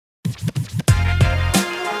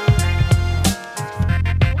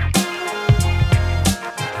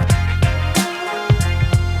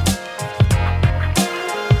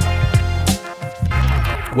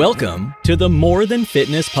Welcome to the More Than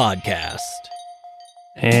Fitness podcast.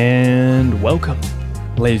 And welcome,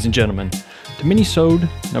 ladies and gentlemen, to Minisode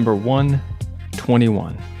number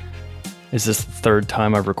 121. Is this the third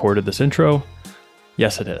time I've recorded this intro?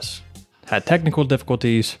 Yes, it is. Had technical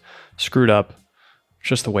difficulties, screwed up,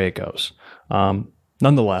 just the way it goes.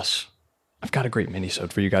 Nonetheless, I've got a great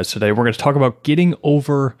minisode for you guys today. We're going to talk about getting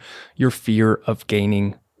over your fear of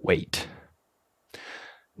gaining weight.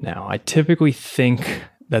 Now, I typically think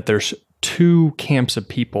that there's two camps of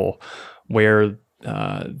people where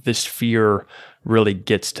this fear really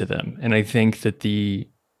gets to them. And I think that the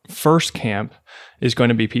first camp is going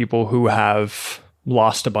to be people who have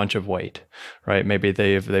lost a bunch of weight, right? Maybe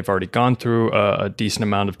they've already gone through a decent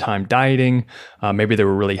amount of time dieting. Maybe they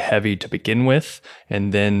were really heavy to begin with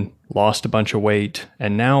and then lost a bunch of weight.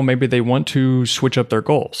 And now maybe they want to switch up their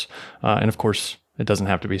goals. And of course, it doesn't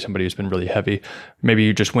have to be somebody who's been really heavy. Maybe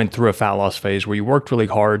you just went through a fat loss phase where you worked really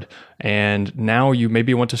hard and now you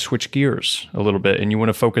maybe want to switch gears a little bit and you want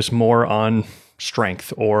to focus more on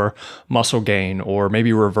strength or muscle gain, or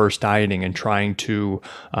maybe reverse dieting and trying to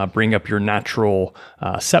bring up your natural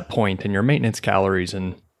set point and your maintenance calories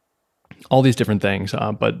and all these different things.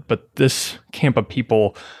 But this camp of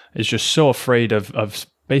people is just so afraid of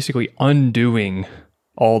basically undoing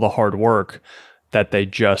all the hard work that they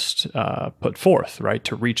just put forth, right,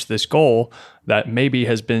 to reach this goal that maybe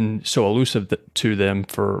has been so elusive to them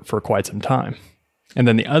for quite some time. And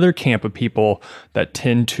then the other camp of people that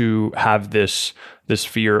tend to have this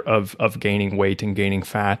fear of gaining weight and gaining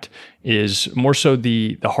fat is more so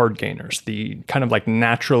the hard gainers, the kind of like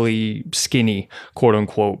naturally skinny, quote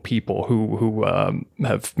unquote, people who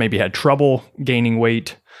have maybe had trouble gaining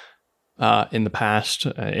weight in the past,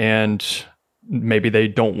 and maybe they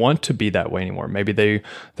don't want to be that way anymore. Maybe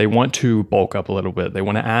they want to bulk up a little bit. They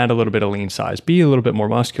want to add a little bit of lean size, be a little bit more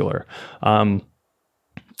muscular.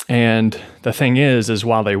 And the thing is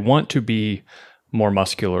while they want to be more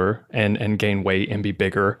muscular and gain weight and be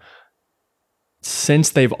bigger,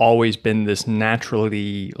 since they've always been this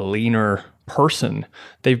naturally leaner person,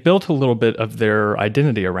 they've built a little bit of their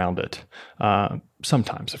identity around it.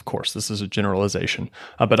 Sometimes, of course, this is a generalization,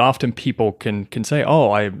 but often people can say,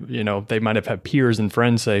 they might have had peers and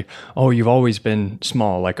friends say, oh, you've always been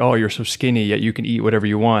small, like, oh, you're so skinny, yet you can eat whatever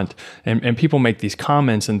you want. And people make these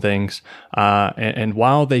comments and things. And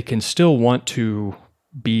while they can still want to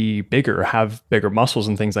be bigger, have bigger muscles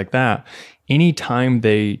and things like that, anytime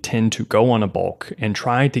they tend to go on a bulk and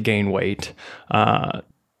try to gain weight, and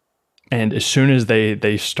as soon as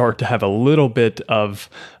they start to have a little bit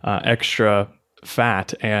of extra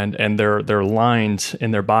fat and their lines in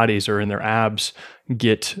their bodies or in their abs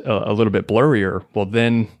get a little bit blurrier, well,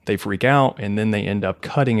 then they freak out and then they end up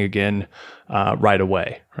cutting again right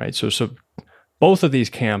away, right? So both of these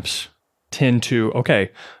camps tend to,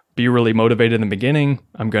 be really motivated in the beginning.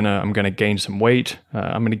 I'm gonna gain some weight.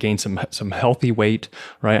 I'm gonna gain some healthy weight,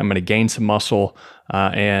 right? I'm gonna gain some muscle,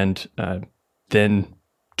 and then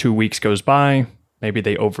 2 weeks goes by. Maybe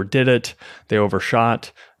they overdid it, they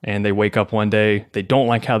overshot, and they wake up one day, they don't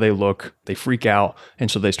like how they look, they freak out,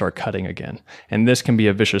 and so they start cutting again. And this can be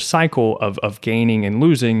a vicious cycle of gaining and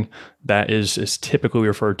losing that is typically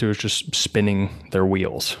referred to as just spinning their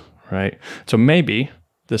wheels, right? So maybe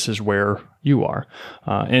this is where you are.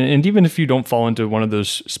 And even if you don't fall into one of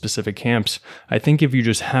those specific camps, I think if you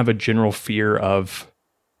just have a general fear of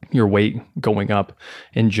your weight going up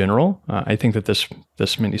in general, I think that this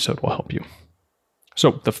minisode will help you.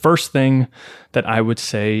 So the first thing that I would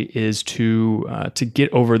say is to get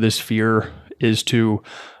over this fear is to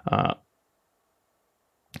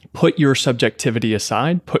put your subjectivity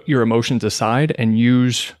aside, put your emotions aside, and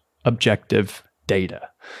use objective data.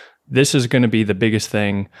 This is going to be the biggest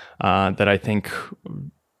thing that I think.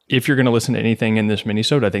 If you're going to listen to anything in this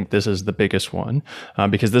minisode, I think this is the biggest one,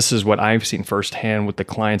 because this is what I've seen firsthand with the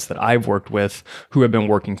clients that I've worked with who have been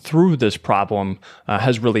working through this problem,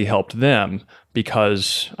 has really helped them,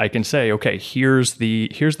 because I can say, okay, here's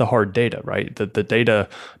the hard data, right? The data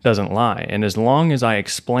doesn't lie. And as long as I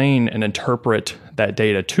explain and interpret that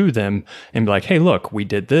data to them and be like, hey, look, we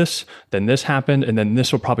did this, then this happened, and then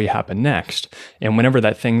this will probably happen next. And whenever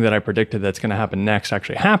that thing that I predicted that's going to happen next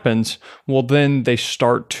actually happens, well, then they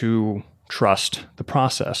start to trust the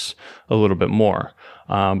process a little bit more,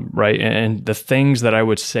 right? And the things that I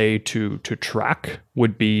would say to track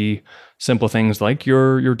would be simple things like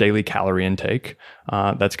your daily calorie intake.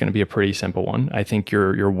 That's going to be a pretty simple one. I think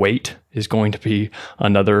your weight is going to be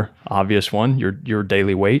another obvious one, your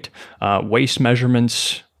daily weight. Waist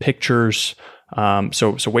measurements, pictures,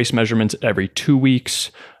 So waist measurements every 2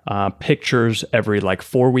 weeks, pictures every like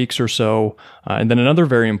 4 weeks or so. And then another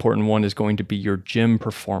very important one is going to be your gym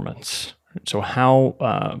performance. So how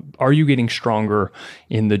are you getting stronger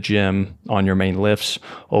in the gym on your main lifts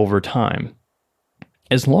over time?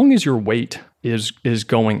 As long as your weight is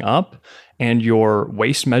going up and your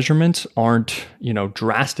waist measurements aren't,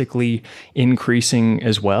 drastically increasing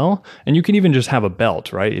as well. And you can even just have a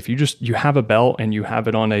belt, right? If you have a belt and you have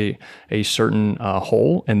it on a certain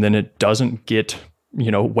hole, and then it doesn't get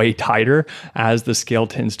way tighter as the scale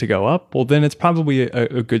tends to go up, well, then it's probably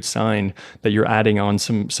a good sign that you're adding on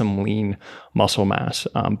some lean muscle mass.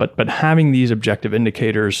 But having these objective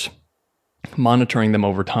indicators, monitoring them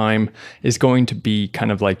over time, is going to be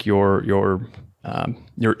kind of like your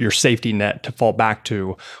safety net to fall back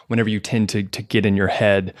to whenever you tend to get in your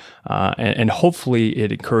head, and hopefully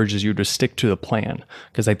it encourages you to stick to the plan,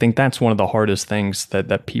 because I think that's one of the hardest things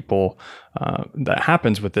that people that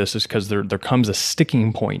happens with this, is because there comes a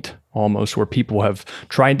sticking point almost where people have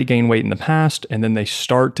tried to gain weight in the past, and then they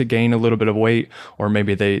start to gain a little bit of weight, or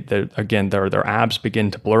maybe their abs begin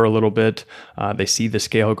to blur a little bit, they see the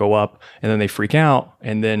scale go up, and then they freak out,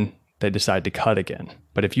 and then they decide to cut again.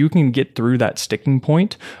 But if you can get through that sticking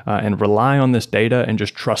point and rely on this data and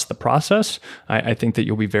just trust the process, I think that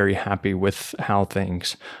you'll be very happy with how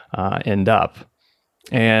things end up.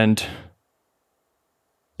 And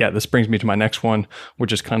yeah, this brings me to my next one,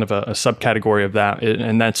 which is kind of a subcategory of that,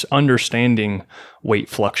 and that's understanding weight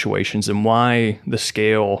fluctuations and why the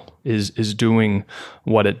scale is doing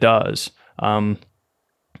what it does. And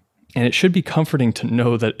it should be comforting to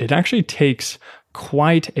know that it actually takes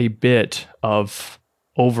quite a bit of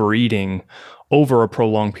overeating over a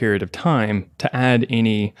prolonged period of time to add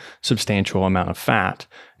any substantial amount of fat.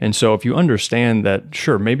 And so if you understand that,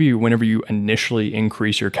 sure, maybe whenever you initially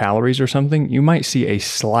increase your calories or something, you might see a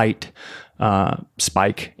slight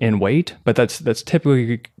spike in weight, but that's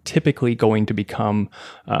typically going to become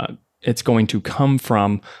it's going to come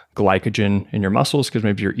from glycogen in your muscles, because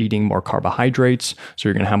maybe you're eating more carbohydrates, so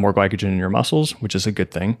you're going to have more glycogen in your muscles, which is a good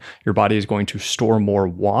thing. Your body is going to store more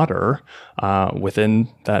water within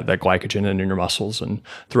that glycogen in your muscles and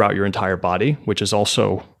throughout your entire body, which is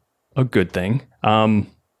also a good thing.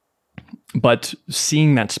 But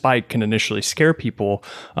seeing that spike can initially scare people.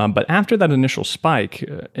 But after that initial spike,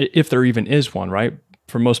 if there even is one, right?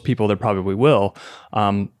 For most people, there probably will.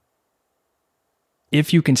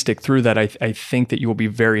 If you can stick through that, I think that you will be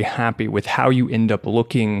very happy with how you end up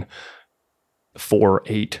looking for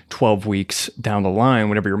 8, 12 weeks down the line,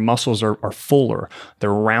 whenever your muscles are fuller,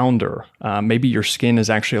 they're rounder. Maybe your skin is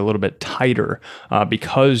actually a little bit tighter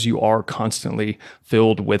because you are constantly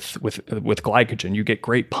filled with glycogen. You get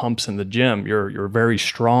great pumps in the gym. You're very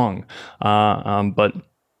strong. But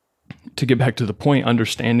to get back to the point,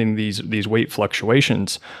 understanding these weight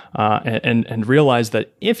fluctuations and realize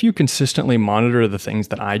that if you consistently monitor the things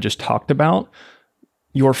that I just talked about,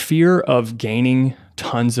 your fear of gaining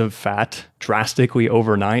tons of fat drastically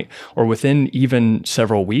overnight or within even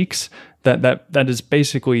several weeks, that is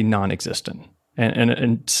basically non-existent.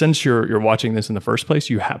 And since you're watching this in the first place,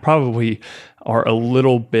 you probably are a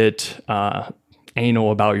little bit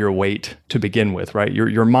anal about your weight to begin with, right?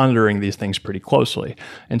 You're monitoring these things pretty closely.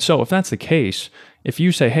 And so if that's the case, if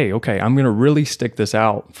you say, hey, okay, I'm going to really stick this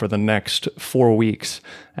out for the next 4 weeks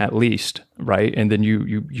at least, right? And then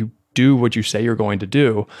you do what you say you're going to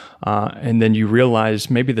do, and then you realize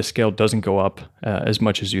maybe the scale doesn't go up as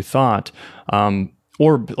much as you thought,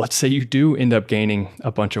 or let's say you do end up gaining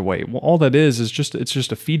a bunch of weight. Well, all that is just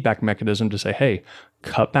a feedback mechanism to say, hey,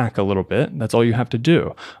 cut back a little bit. That's all you have to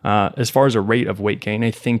do. As far as a rate of weight gain,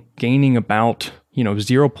 I think gaining about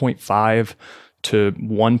 0.5 to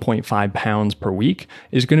 1.5 pounds per week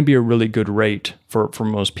is going to be a really good rate for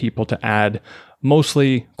most people to add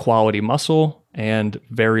mostly quality muscle and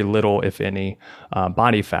very little, if any,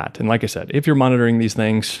 body fat. And like I said, if you're monitoring these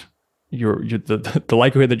things, the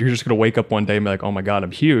likelihood that you're just going to wake up one day and be like, oh my God,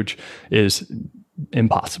 I'm huge, is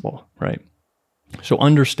impossible, right? So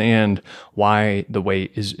understand why the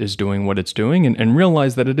weight is doing what it's doing, and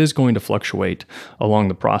realize that it is going to fluctuate along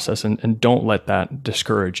the process, and don't let that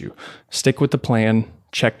discourage you. Stick with the plan,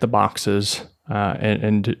 check the boxes,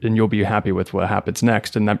 and you'll be happy with what happens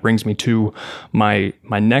next. And that brings me to my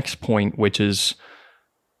next point, which is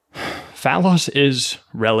fat loss is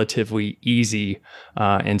relatively easy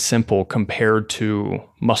and simple compared to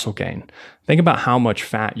muscle gain. Think about how much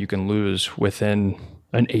fat you can lose within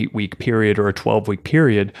an 8-week period or a 12-week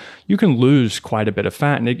period. You can lose quite a bit of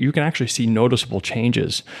fat, and you can actually see noticeable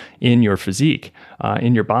changes in your physique,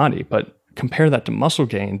 in your body. But compare that to muscle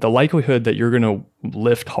gain, the likelihood that you're going to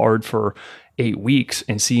lift hard for 8 weeks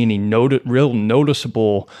and see any real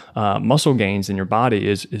noticeable muscle gains in your body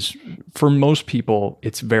is for most people,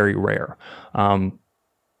 it's very rare.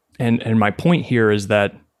 And my point here is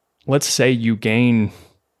that let's say you gain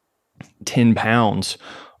 10 pounds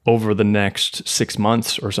over the next 6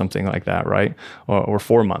 months or something like that, right? Or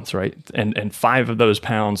 4 months, right? And 5 of those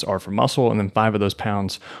pounds are from muscle, and then 5 of those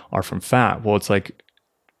pounds are from fat. Well, it's like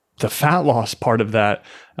the fat loss part of that,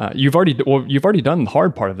 you've already done the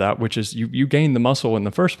hard part of that, which is you gained the muscle in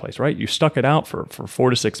the first place, right? You stuck it out for 4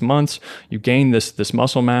 to 6 months. You gained this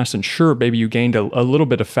muscle mass, and sure, maybe you gained a little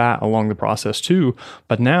bit of fat along the process too.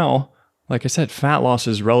 But now, like I said, fat loss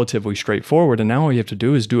is relatively straightforward. And now all you have to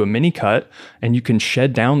do is do a mini cut and you can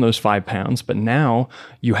shed down those 5 pounds. But now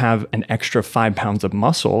you have an extra 5 pounds of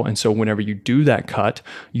muscle. And so whenever you do that cut,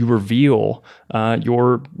 you reveal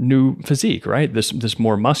your new physique, right? This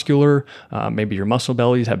more muscular, maybe your muscle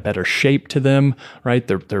bellies have better shape to them, right?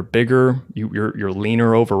 They're bigger, you're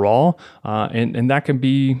leaner overall. And that can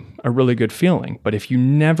be a really good feeling. But if you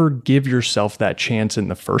never give yourself that chance in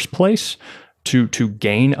the first place, to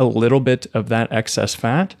gain a little bit of that excess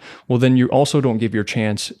fat, well, then you also don't give your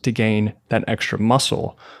chance to gain that extra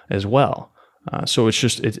muscle as well. So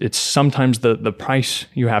it's sometimes the price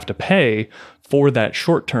you have to pay for that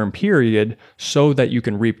short-term period so that you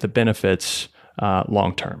can reap the benefits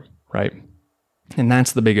long-term, right? And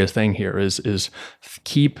that's the biggest thing here is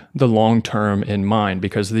keep the long-term in mind,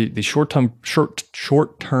 because the short-term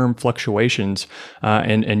fluctuations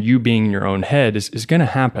and you being in your own head is going to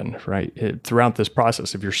happen, right? Throughout this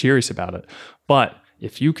process, if you're serious about it. But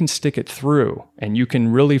if you can stick it through and you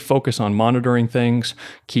can really focus on monitoring things,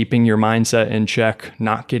 keeping your mindset in check,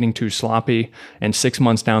 not getting too sloppy, and 6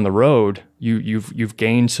 months down the road, you've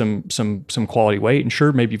gained some quality weight, and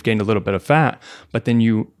sure, maybe you've gained a little bit of fat, but then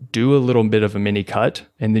you do a little bit of a mini cut,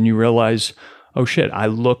 and then you realize, oh shit, I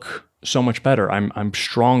look so much better. I'm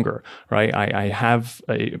stronger, right? I have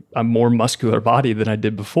a more muscular body than I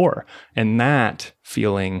did before, and that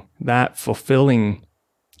feeling, that fulfilling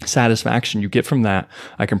satisfaction you get from that,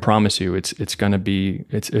 I can promise you, it's going to be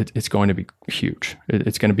huge.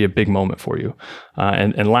 It's going to be a big moment for you.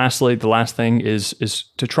 And lastly, the last thing is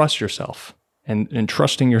to trust yourself, and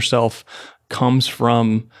trusting yourself comes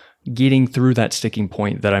from getting through that sticking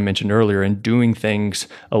point that I mentioned earlier and doing things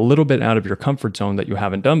a little bit out of your comfort zone that you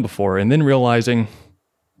haven't done before, and then realizing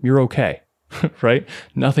you're okay. Right?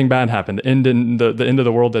 Nothing bad happened. The end of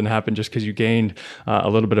the world didn't happen just because you gained a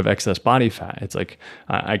little bit of excess body fat. It's like,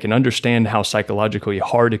 I can understand how psychologically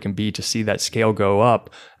hard it can be to see that scale go up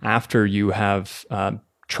after you have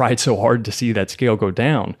tried so hard to see that scale go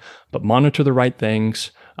down. But monitor the right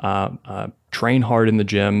things, train hard in the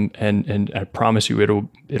gym, and I promise you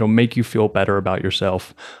it'll make you feel better about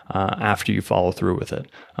yourself after you follow through with it.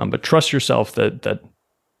 But trust yourself that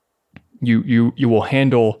you will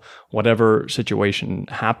handle whatever situation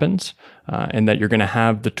happens, and that you're going to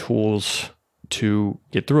have the tools to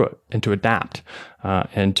get through it and to adapt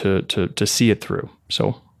and to see it through.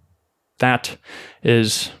 So that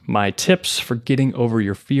is my tips for getting over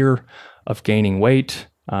your fear of gaining weight.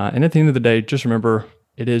 And at the end of the day, just remember,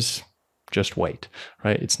 it is just weight,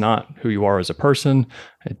 right? It's not who you are as a person.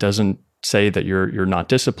 It doesn't say that you're not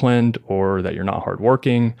disciplined, or that you're not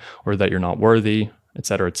hardworking, or that you're not worthy, et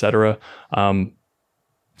cetera, et cetera.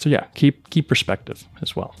 So yeah, keep perspective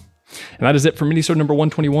as well. And that is it for Minisode number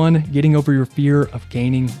 121, getting over your fear of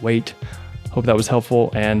gaining weight. Hope that was helpful.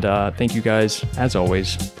 And thank you guys, as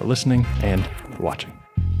always, for listening and for watching.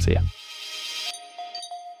 See ya.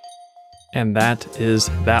 And that is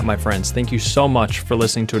that, my friends. Thank you so much for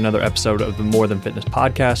listening to another episode of the More Than Fitness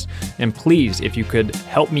podcast. And please, if you could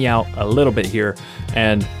help me out a little bit here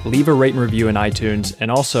and leave a rate and review in iTunes, and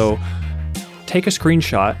also take a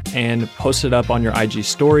screenshot and post it up on your IG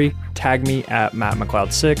story. Tag me at Matt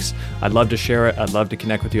McLeod6. I'd love to share it. I'd love to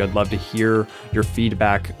connect with you. I'd love to hear your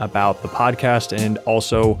feedback about the podcast, and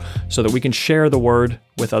also so that we can share the word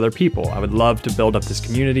with other people. I would love to build up this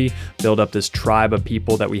community, build up this tribe of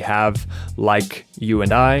people that we have like you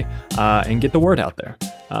and I, and get the word out there.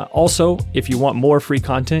 Also, if you want more free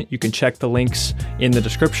content, you can check the links in the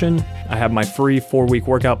description. I have my free 4-week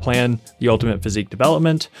workout plan, The Ultimate Physique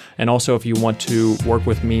Development. And also, if you want to work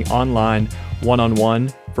with me online,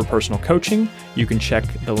 one-on-one for personal coaching, you can check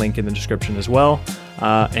the link in the description as well.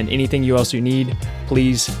 And anything else you need,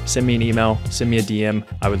 please send me an email, send me a DM.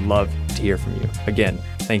 I would love to hear from you. Again,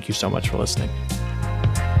 thank you so much for listening.